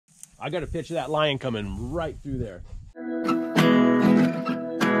I got a picture of that lion coming right through there.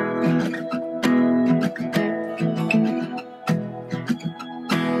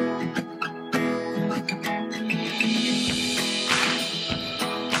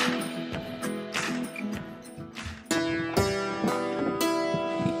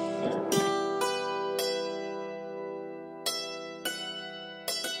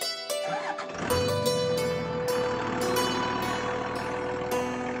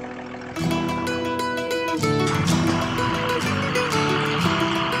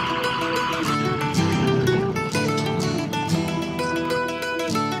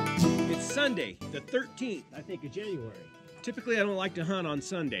 Sunday, the 13th, I think, of January. Typically, I don't like to hunt on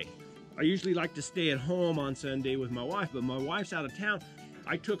Sunday. I usually like to stay at home on Sunday with my wife, but my wife's out of town.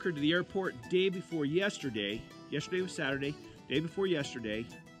 I took her to the airport day before yesterday. Yesterday was Saturday, day before yesterday.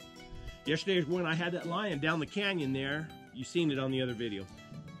 Yesterday is when I had that lion down the canyon there. You've seen it on the other video.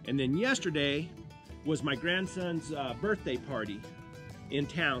 And then yesterday was my grandson's birthday party in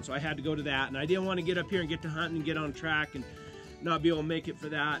town, so I had to go to that, and I didn't want to get up here and get to hunting and get on track and not be able to make it for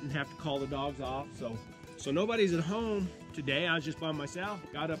that and have to call the dogs off. So nobody's at home today. I was just by myself.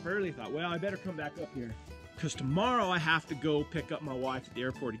 Got up early, thought, well, I better come back up here because tomorrow I have to go pick up my wife at the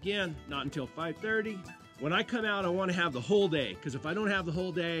airport again, not until 5:30. When I come out, I want to have the whole day, because if I don't have the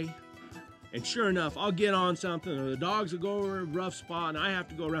whole day, and sure enough, I'll get on something, or the dogs will go over a rough spot and I have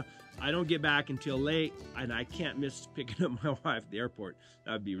to go around. I don't get back until late, and I can't miss picking up my wife at the airport.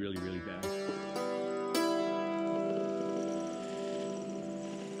 That would be really, really bad.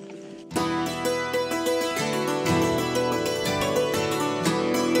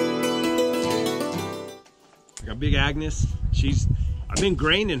 Got big Agnes. I've been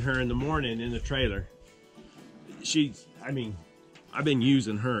graining her in the morning in the trailer. I've been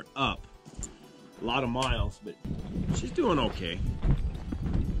using her up a lot of miles, but she's doing okay.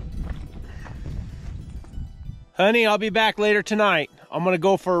 Honey, I'll be back later tonight. I'm gonna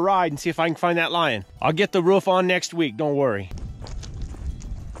go for a ride and see if I can find that lion. I'll get the roof on next week, don't worry.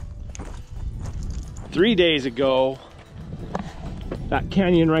 3 days ago, that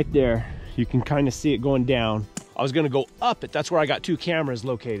canyon right there, you can kind of see it going down. I was gonna go up it, that's where I got 2 cameras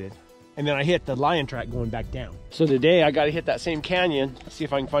located. And then I hit the lion track going back down. So today I gotta hit that same canyon, see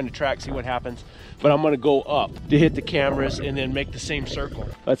if I can find a track, see what happens. But I'm gonna go up to hit the cameras and then make the same circle.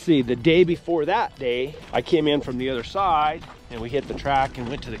 Let's see, the day before that day, I came in from the other side and we hit the track and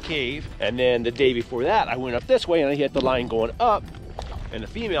went to the cave. And then the day before that, I went up this way and I hit the line going up, and the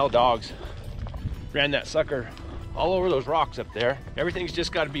female dogs ran that sucker all over those rocks up there. Everything's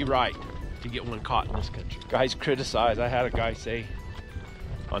just gotta be right to get one caught in this country. Guys criticize, I had a guy say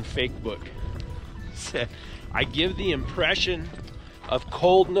on Facebook, said, I give the impression of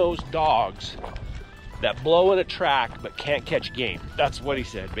cold-nosed dogs that blow in a track but can't catch game. That's what he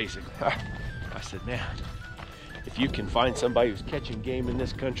said, basically. I said, man, if you can find somebody who's catching game in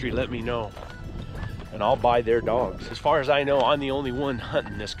this country, let me know, and I'll buy their dogs. As far as I know, I'm the only one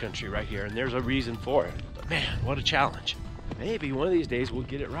hunting this country right here, and there's a reason for it. But man, what a challenge. Maybe one of these days we'll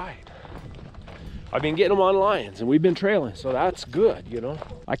get it right. I've been getting them on lions and we've been trailing, so that's good, you know.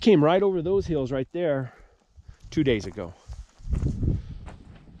 I came right over those hills right there 2 days ago.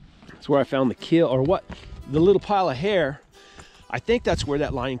 That's where I found the kill, or what, the little pile of hair. I think that's where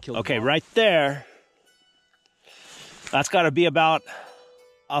that lion killed. Okay, right there. That's got to be about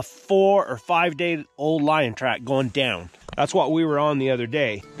a 4 or 5 day old lion track going down. That's what we were on the other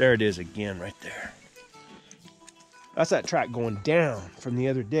day. There it is again right there. That's that track going down from the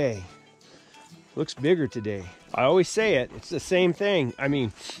other day. Looks bigger today. I always say it, it's the same thing. I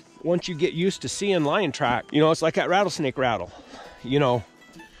mean, once you get used to seeing lion track, you know, it's like that rattlesnake rattle. You know,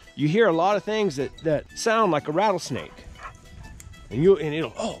 you hear a lot of things that sound like a rattlesnake. And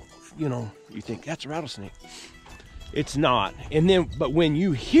it'll, oh, you know, you think that's a rattlesnake. It's not. And then, but when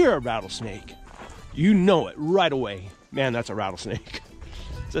you hear a rattlesnake, you know it right away. Man, that's a rattlesnake.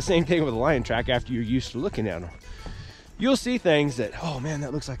 It's the same thing with a lion track after you're used to looking at them. You'll see things that, oh man,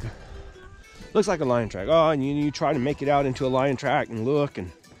 that looks like a lion track. Oh, and you try to make it out into a lion track and look,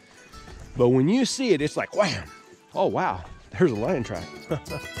 but when you see it, it's like wham! Oh wow, there's a lion track.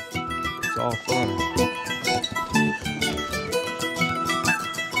 It's all fun.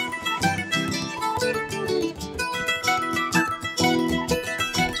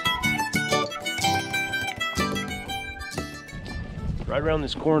 Right around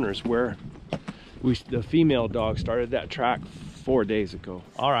this corner is where the female dog started that track 4 days ago.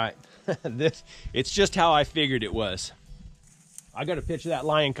 All right. It's just how I figured it was. I got a picture of that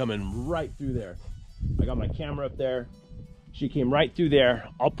lion coming right through there. I got my camera up there. She came right through there.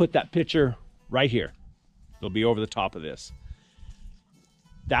 I'll put that picture right here. It'll be over the top of this.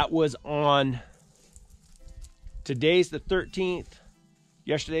 That was on, today's the 13th,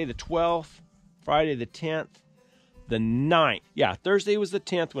 yesterday the 12th, Friday the 10th, the 9th. Yeah, Thursday was the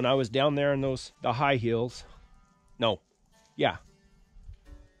 10th when I was down there in the high heels. No, yeah.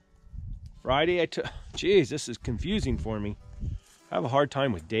 Friday I took, geez, this is confusing for me. I have a hard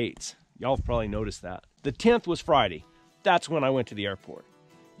time with dates. Y'all have probably noticed that. The 10th was Friday. That's when I went to the airport.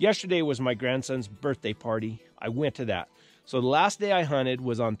 Yesterday was my grandson's birthday party. I went to that. So the last day I hunted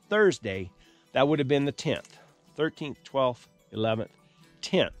was on Thursday. That would have been the 10th. 13th, 12th, 11th,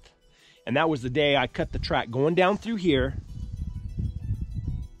 10th. And that was the day I cut the track going down through here.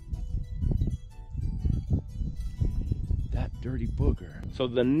 That dirty booger. So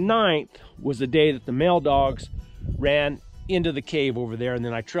the 9th was the day that the male dogs ran into the cave over there, and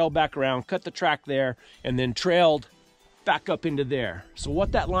then I trailed back around, cut the track there, and then trailed back up into there. So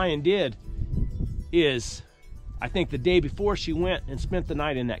what that lion did is, I think the day before she went and spent the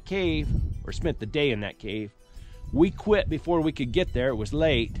night in that cave, or spent the day in that cave, we quit before we could get there. It was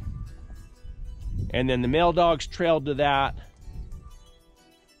late. And then the male dogs trailed to that.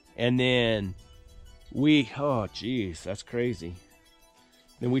 And then oh geez, that's crazy.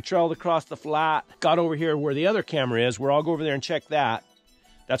 Then we trailed across the flat, got over here where the other camera is, where I'll go over there and check that.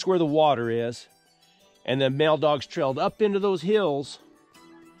 That's where the water is. And the male dogs trailed up into those hills,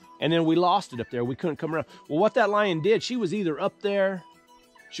 and then we lost it up there. We couldn't come around. Well, what that lion did, she was either up there,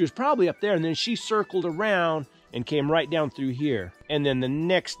 she was probably up there, and then she circled around and came right down through here. And then the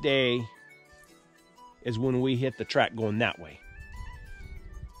next day is when we hit the track going that way.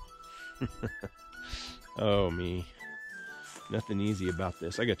 Oh, me. Nothing easy about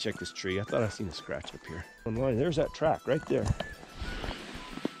this. I gotta check this tree. I thought I seen a scratch up here. Online, there's that track right there.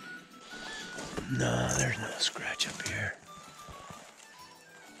 No, there's no scratch up here.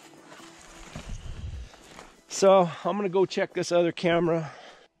 So I'm gonna go check this other camera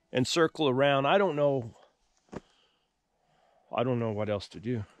and circle around. I don't know what else to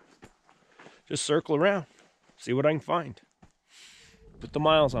do. Just circle around, see what I can find. Put the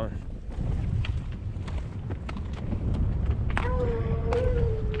miles on.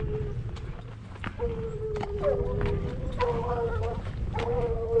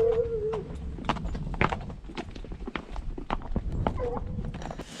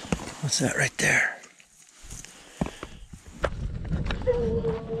 What's that right there?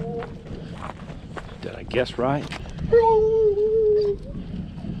 Did I guess right?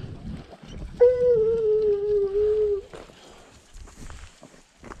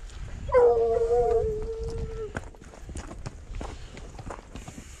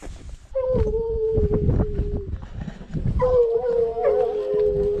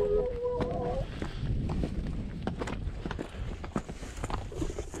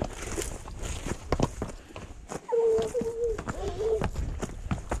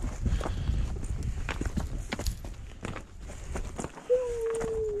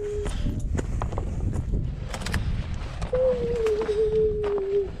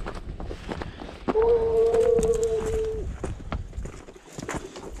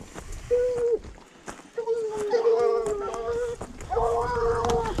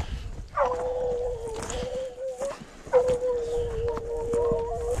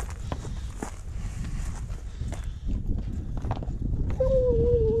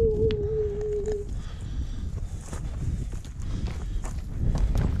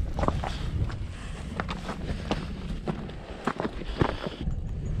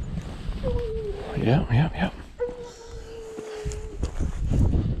 Yep.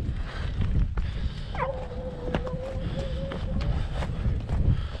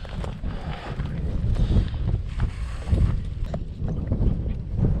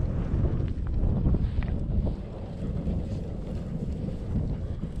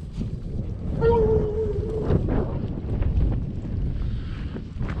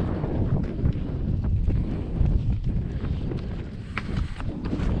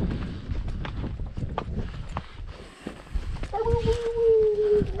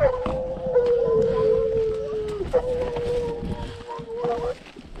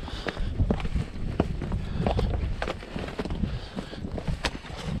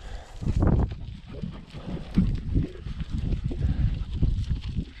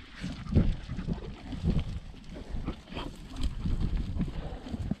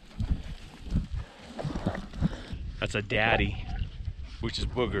 That's a daddy, which is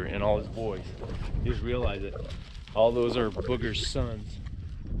Booger and all his boys. You just realize it. All those are Booger's sons.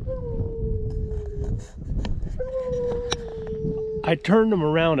 I turned them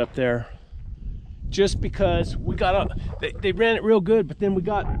around up there just because we got up, they ran it real good, but then we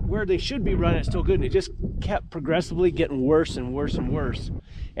got where they should be running it still good, and it just kept progressively getting worse and worse and worse.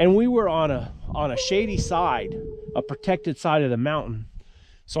 And we were on a shady side, a protected side of the mountain,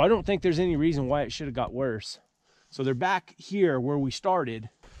 so I don't think there's any reason why it should have got worse. So they're back here where we started.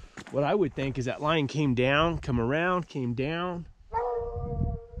 What I would think is that lion came down, come around, came down,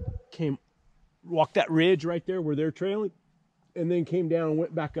 walked that ridge right there where they're trailing, and then came down and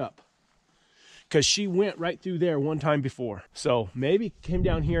went back up. Because she went right through there one time before. So maybe came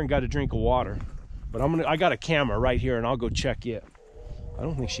down here and got a drink of water. But I got a camera right here and I'll go check it. I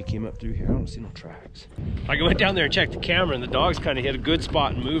don't think she came up through here. I don't see no tracks. I went down there and checked the camera, and the dogs kind of hit a good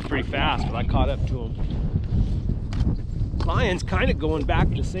spot and moved pretty fast, but I caught up to them. Lion's kind of going back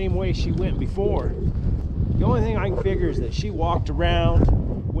the same way she went before. The only thing I can figure is that she walked around,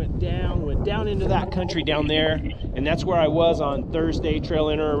 went down into that country down there, and that's where I was on Thursday,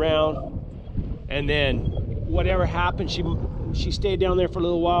 trailing her around. And then whatever happened, she stayed down there for a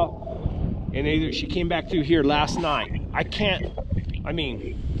little while, and either she came back through here last night. I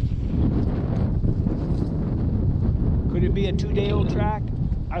mean, could it be a 2-day-old track?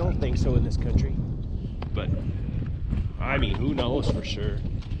 I don't think so in this country, but I mean, who knows for sure.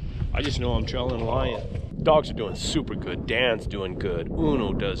 I just know I'm trailing a lion. Dogs are doing super good. Dan's doing good.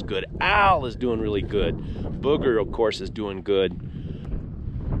 Uno does good. Al is doing really good. Booger, of course, is doing good.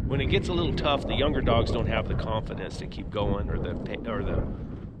 When it gets a little tough, the younger dogs don't have the confidence to keep going, or the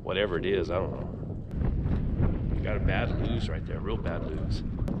whatever it is. I don't know. You got a bad lose right there, real bad lose.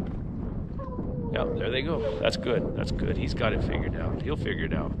 Yep, there they go. That's good. That's good. He's got it figured out. He'll figure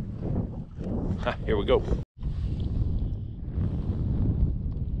it out. Ha, here we go.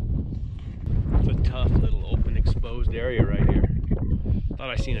 It's a tough little open exposed area right here.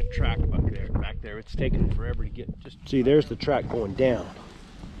 Thought I seen a track back there. It's taking forever to get. Just see, there's the track going down.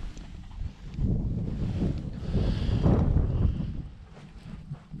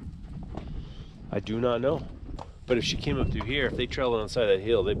 I do not know, but if she came up through here, if they trail on the side of that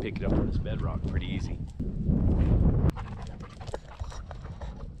hill, they pick it up on this bedrock pretty easy.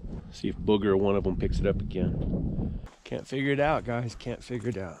 See if Booger or one of them picks it up again. Can't figure it out, guys. Can't figure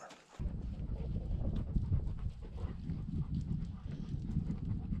it out.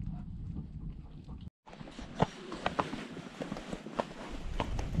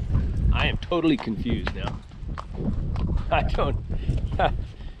 I am totally confused now. I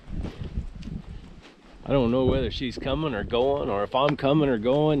don't know whether she's coming or going, or if I'm coming or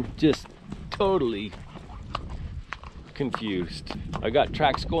going. Just totally confused. I got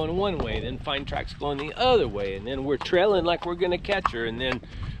tracks going one way, then find tracks going the other way, and then we're trailing like we're gonna catch her, and then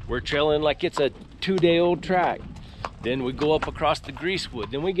we're trailing like it's a 2-day-old track. Then we go up across the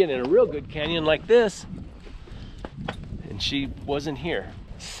greasewood, then we get in a real good canyon like this, and she wasn't here.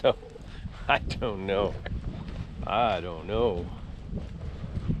 So I don't know. I don't know.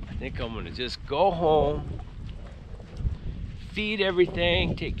 I think I'm gonna just go home, feed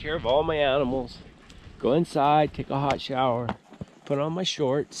everything, take care of all my animals, go inside, take a hot shower, put on my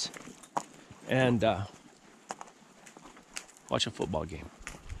shorts, and watch a football game.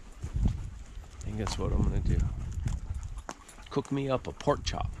 I think that's what I'm gonna do. Cook me up a pork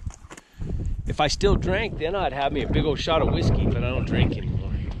chop. If I still drank, then I'd have me a big old shot of whiskey, but I don't drink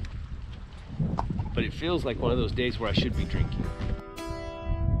anymore. But it feels like one of those days where I should be drinking.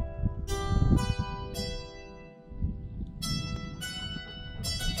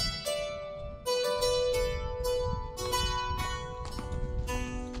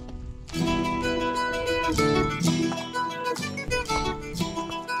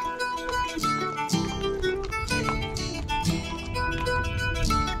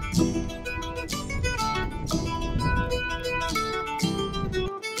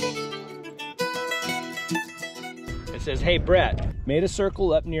 It says, hey Brett, made a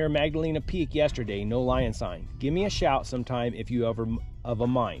circle up near Magdalena Peak yesterday, no lion sign. Give me a shout sometime if you ever of a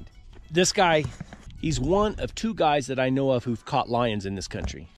mind. This guy, he's one of 2 guys that I know of who've caught lions in this country.